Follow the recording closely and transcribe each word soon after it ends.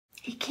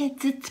Hey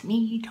kids, it's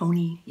me,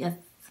 Tony. Yes,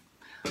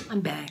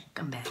 I'm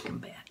back.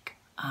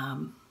 I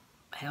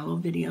had a little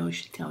video.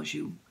 She tells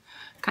you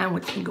kind of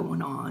what's been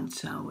going on.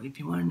 So if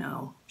you want to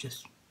know,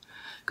 just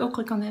go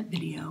click on that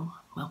video.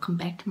 Welcome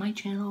back to my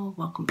channel.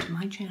 Welcome to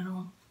my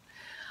channel.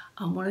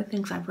 One of the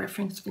things I've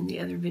referenced in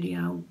the other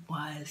video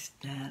was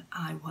that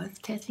I was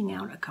testing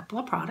out a couple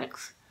of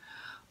products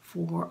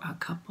for a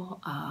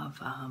couple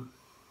of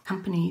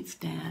companies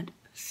that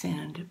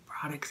send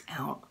products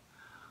out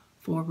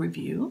for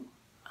review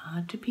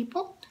to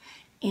people.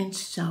 And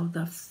so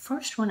the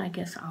first one I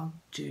guess I'll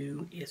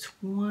do is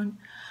one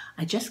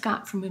I just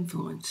got from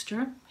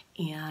Influencer,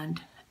 and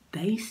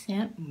they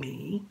sent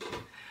me,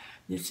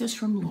 this is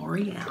from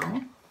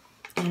L'Oreal,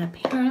 and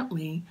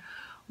apparently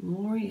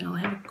L'Oreal, I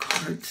have a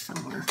card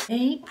somewhere,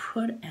 they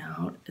put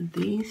out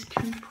these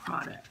two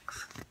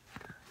products.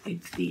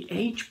 It's the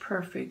Age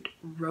Perfect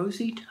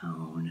Rosy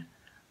Tone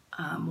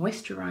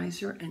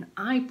Moisturizer and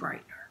Eye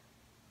Brightener.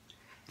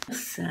 It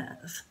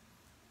says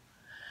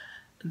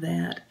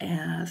that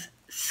as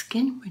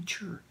skin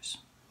matures,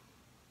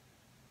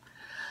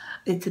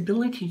 its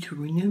ability to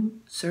renew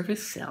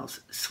surface cells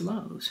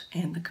slows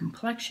and the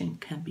complexion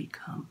can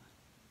become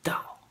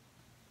dull,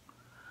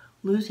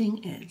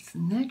 losing its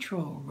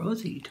natural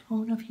rosy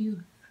tone of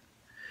youth.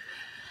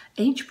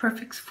 Age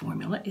Perfect's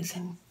formula is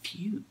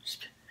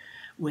infused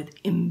with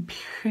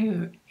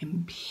imperial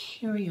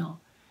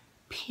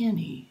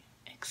peony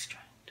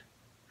extract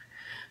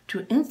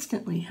to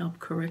instantly help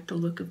correct the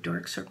look of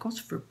dark circles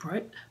for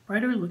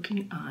brighter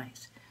looking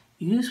eyes.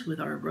 Used with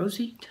our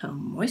Rosy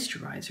Tone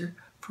Moisturizer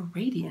for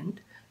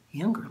radiant,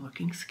 younger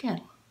looking skin.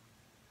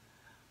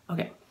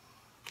 Okay,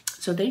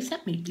 so they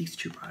sent me these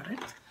two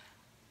products.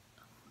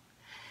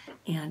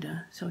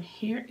 And so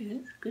here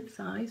is a good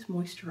size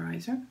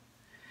moisturizer.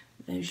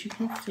 As you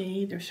can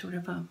see, they're sort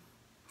of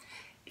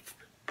it's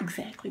not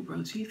exactly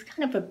rosy, it's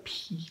kind of a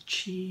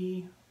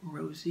peachy,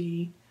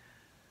 rosy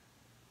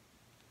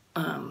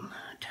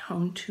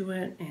tone to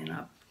it. And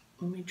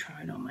let me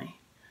try it on my,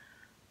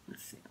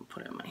 let's see, I'll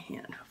put it in my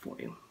hand for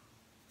you.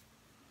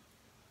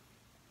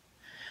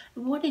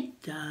 What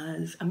it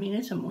does, I mean,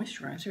 it's a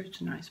moisturizer,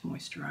 it's a nice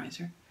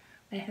moisturizer.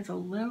 It has a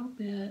little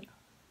bit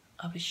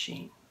of a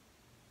sheen.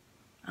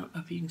 I don't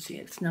know if you can see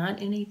it. It's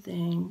not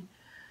anything,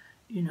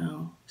 you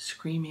know,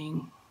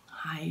 screaming,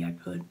 hi, I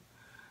put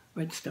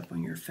red stuff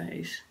on your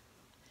face.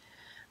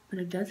 But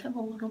it does have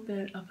a little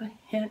bit of a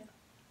hint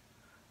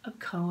of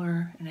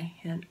color and a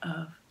hint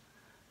of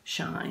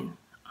shine.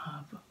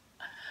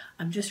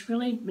 I've just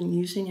really been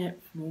using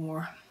it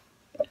for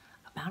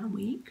about a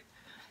week,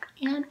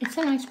 and it's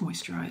a nice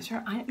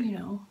moisturizer. You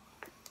know,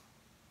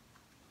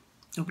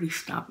 nobody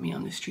stopped me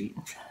on the street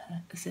and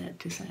said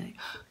to say,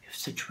 you have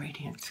such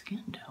radiant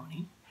skin,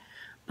 Tony.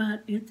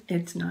 But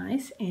it's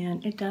nice,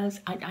 and it does,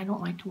 I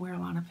don't like to wear a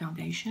lot of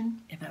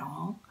foundation, if at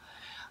all.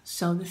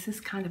 So this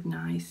is kind of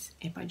nice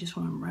if I just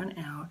want to run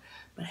out,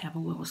 but have a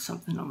little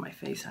something on my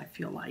face. I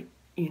feel like,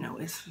 you know,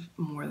 it's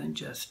more than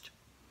just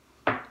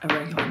a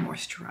regular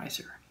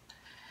moisturizer.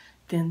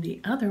 Then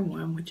the other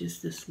one, which is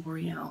this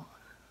L'Oreal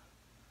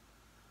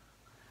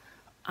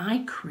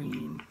eye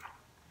cream.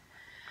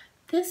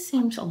 This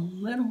seems a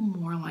little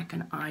more like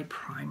an eye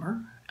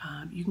primer.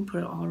 You can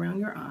put it all around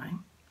your eye,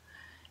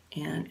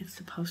 and it's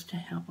supposed to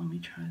help. Let me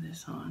try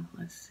this on.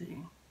 Let's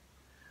see.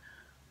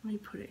 Let me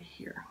put it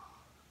here.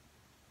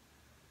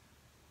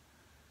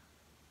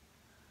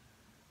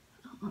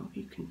 I don't know if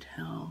you can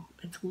tell.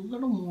 It's a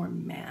little more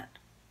matte.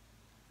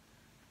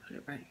 Put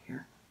it right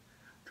here.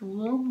 It's a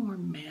little more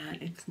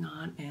matte. It's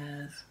not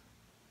as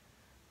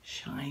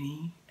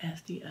shiny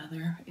as the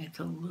other. It's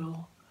a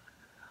little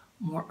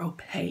more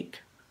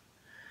opaque.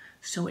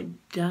 So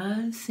it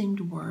does seem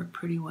to work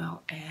pretty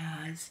well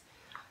as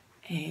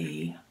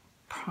a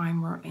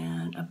primer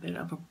and a bit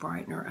of a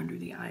brightener under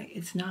the eye.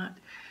 It's not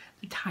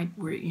the type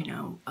where, you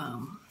know,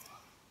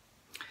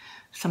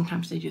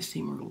 sometimes they just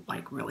seem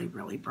like really,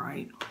 really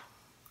bright.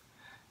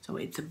 So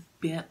it's a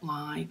bit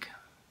like,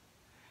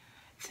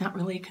 it's not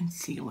really a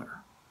concealer.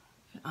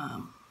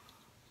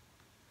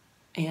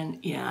 And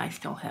yeah, I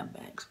still have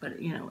bags,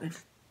 but you know,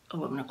 it's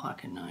 11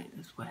 o'clock at night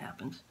is what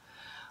happens.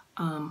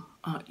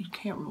 You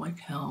can't really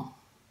tell,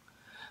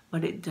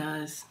 but it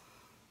does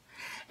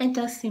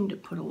seem to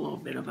put a little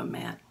bit of a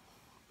matte,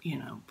 you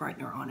know,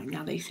 brightener on it.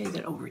 Now they say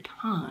that over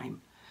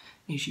time,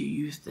 as you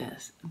use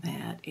this,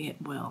 that it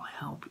will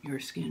help your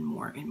skin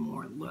more and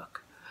more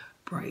look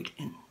bright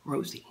and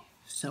rosy.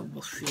 So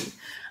we'll see.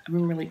 I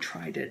haven't really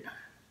tried it.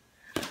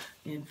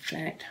 In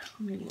fact,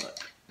 let me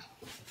look.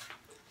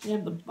 I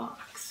have the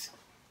box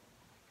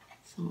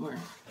somewhere,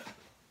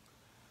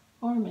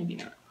 or maybe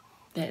not.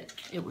 That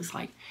it was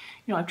like,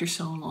 you know, after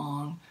so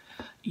long,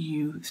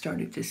 you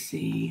started to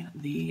see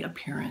the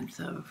appearance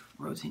of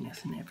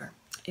rosiness and ever.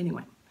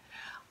 Anyway,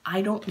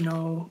 I don't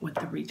know what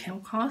the retail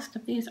cost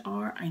of these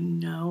are. I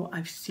know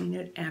I've seen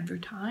it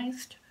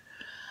advertised.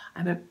 I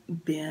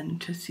haven't been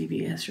to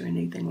CVS or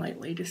anything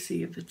lately to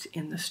see if it's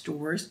in the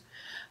stores.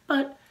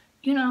 But,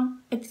 you know,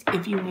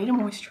 if you need a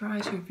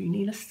moisturizer, if you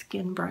need a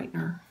skin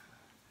brightener,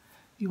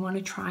 you want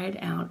to try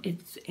it out,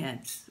 it's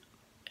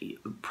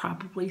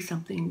probably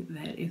something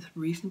that is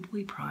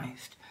reasonably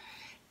priced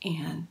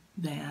and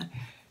that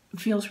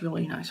feels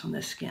really nice on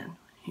the skin.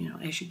 You know,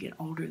 as you get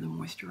older, the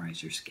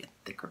moisturizers get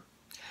thicker.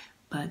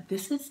 But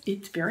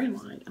it's very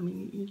light. I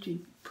mean, you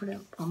put it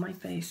on my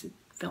face, it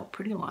felt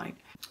pretty light.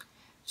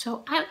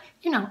 So, I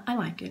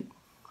like it.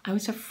 I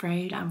was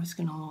afraid I was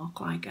going to look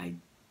like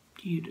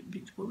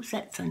what was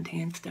that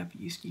suntan stuff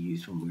you used to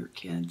use when we were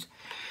kids?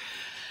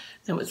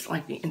 That was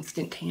like the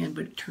instant tan,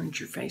 but it turns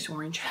your face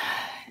orange.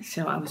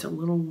 So I was a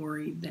little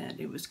worried that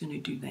it was going to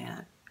do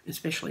that.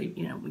 Especially,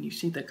 when you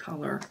see the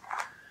color,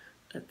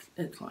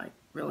 it's like,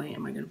 really,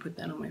 am I going to put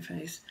that on my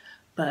face?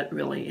 But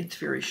really, it's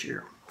very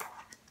sheer.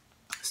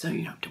 So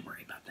you don't have to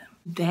worry about that.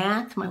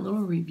 That's my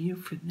little review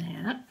for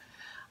that.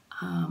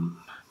 I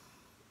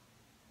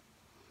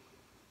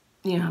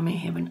may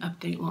have an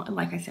update.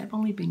 Like I said, I've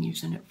only been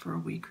using it for a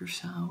week or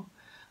so.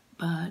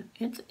 But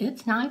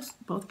it's nice.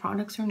 Both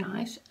products are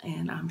nice,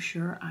 and I'm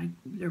sure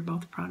they're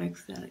both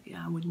products that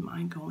I wouldn't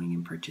mind going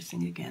and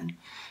purchasing again,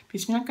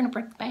 because you're not going to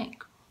break the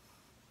bank.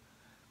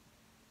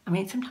 I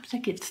mean, sometimes I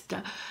get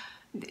stuff.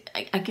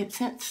 I get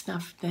sent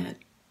stuff that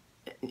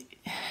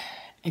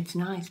it's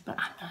nice, but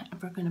I'm not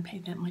ever going to pay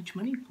that much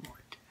money for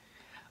it.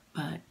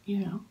 But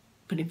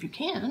but if you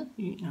can,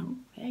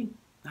 hey,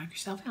 knock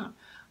yourself out.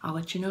 I'll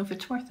let you know if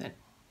it's worth it.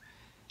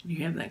 If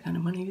you have that kind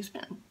of money to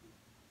spend.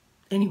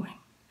 Anyway.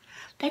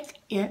 That's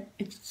it.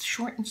 It's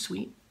short and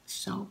sweet.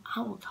 So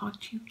I will talk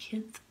to you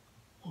kids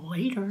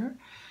later.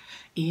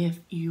 If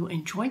you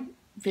enjoyed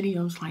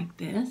videos like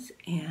this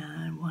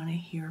and want to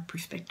hear a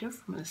perspective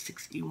from a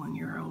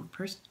 61-year-old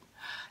person,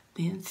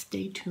 then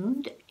stay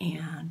tuned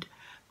and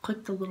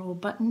click the little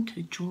button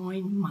to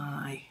join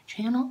my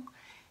channel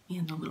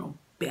and the little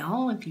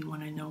bell if you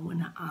want to know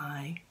when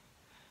I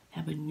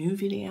have a new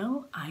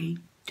video. I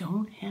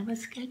don't have a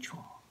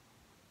schedule.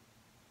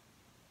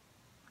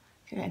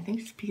 I think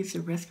it's because the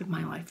rest of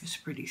my life is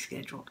pretty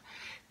scheduled.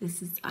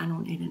 I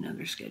don't need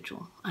another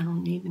schedule. I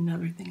don't need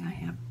another thing I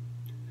have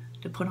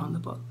to put on the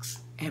books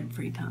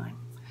every time.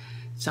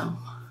 So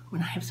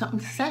when I have something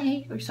to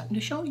say or something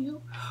to show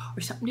you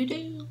or something to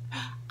do,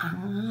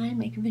 I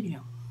make a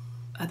video.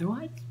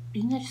 Otherwise,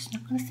 you're just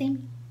not going to see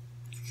me.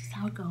 It's just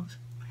how it goes.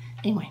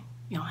 Anyway,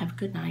 y'all have a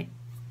good night.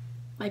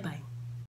 Bye-bye.